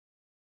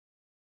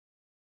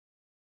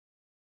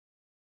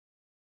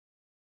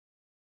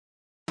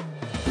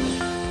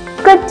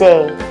Good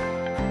day!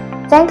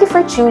 Thank you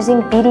for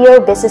choosing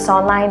BDO Business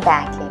Online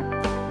Banking.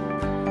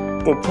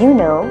 Did you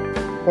know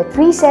that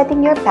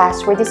resetting your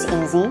password is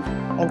easy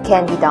and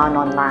can be done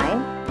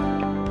online?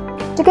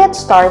 To get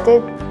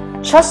started,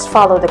 just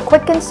follow the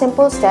quick and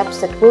simple steps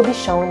that will be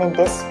shown in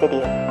this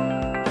video.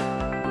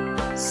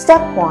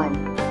 Step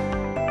 1.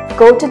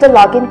 Go to the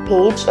login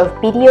page of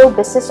BDO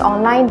Business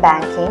Online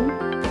Banking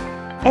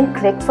and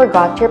click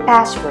Forgot Your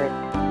Password.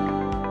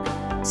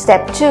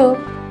 Step 2.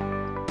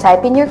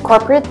 Type in your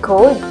corporate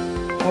code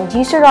and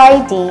user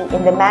ID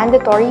in the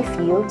mandatory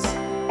fields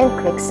and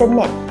click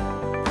Submit.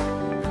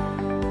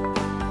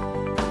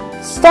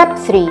 Step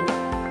 3.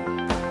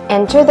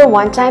 Enter the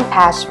one-time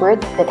password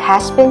that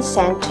has been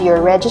sent to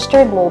your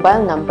registered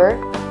mobile number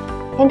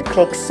and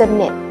click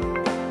Submit.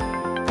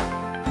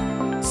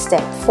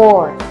 Step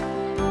 4.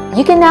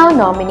 You can now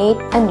nominate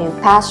a new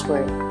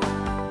password.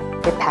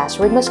 Your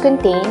password must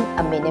contain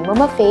a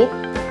minimum of 8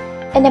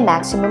 and a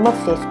maximum of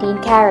 15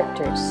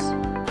 characters.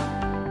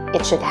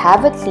 It should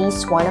have at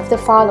least one of the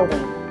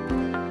following: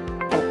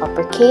 an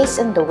uppercase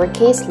and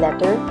lowercase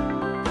letter,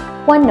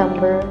 one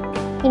number,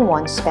 and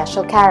one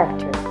special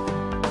character.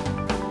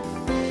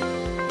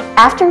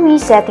 After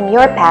resetting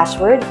your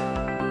password,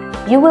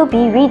 you will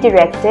be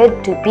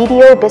redirected to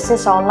BDO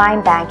Business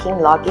Online Banking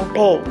login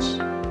page,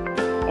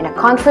 and a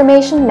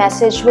confirmation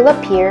message will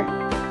appear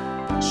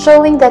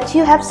showing that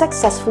you have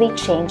successfully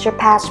changed your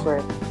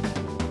password.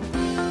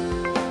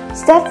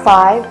 Step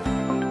 5.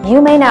 You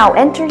may now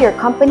enter your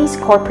company's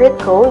corporate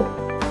code,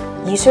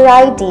 user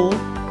ID,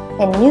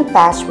 and new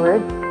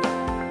password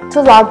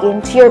to log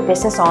into your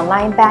business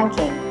online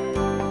banking.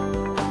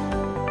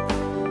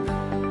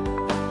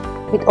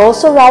 We'd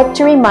also like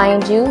to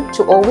remind you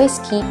to always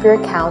keep your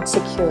account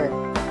secure.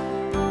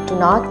 Do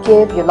not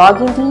give your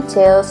login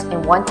details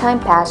and one-time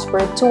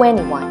password to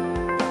anyone.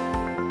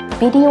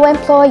 BDO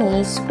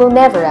employees will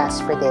never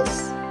ask for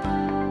this.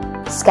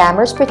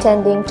 Scammers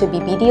pretending to be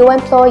BDO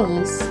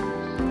employees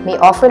may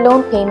offer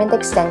loan payment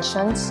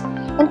extensions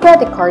and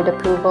credit card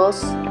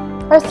approvals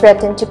or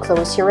threaten to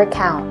close your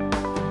account.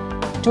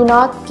 Do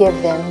not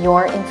give them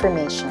your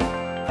information.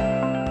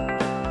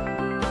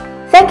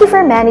 Thank you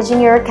for managing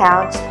your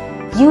account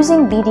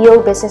using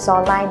BDO Business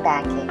Online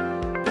Banking.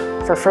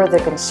 For further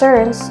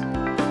concerns,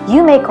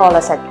 you may call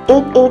us at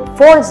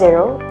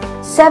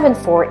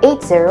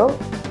 8840-7480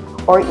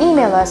 or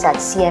email us at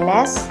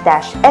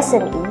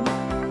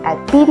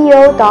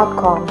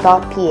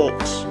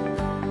cms-sme@bdo.com.ph.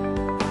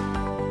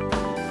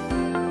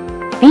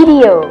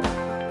 BDO,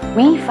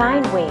 we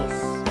find ways.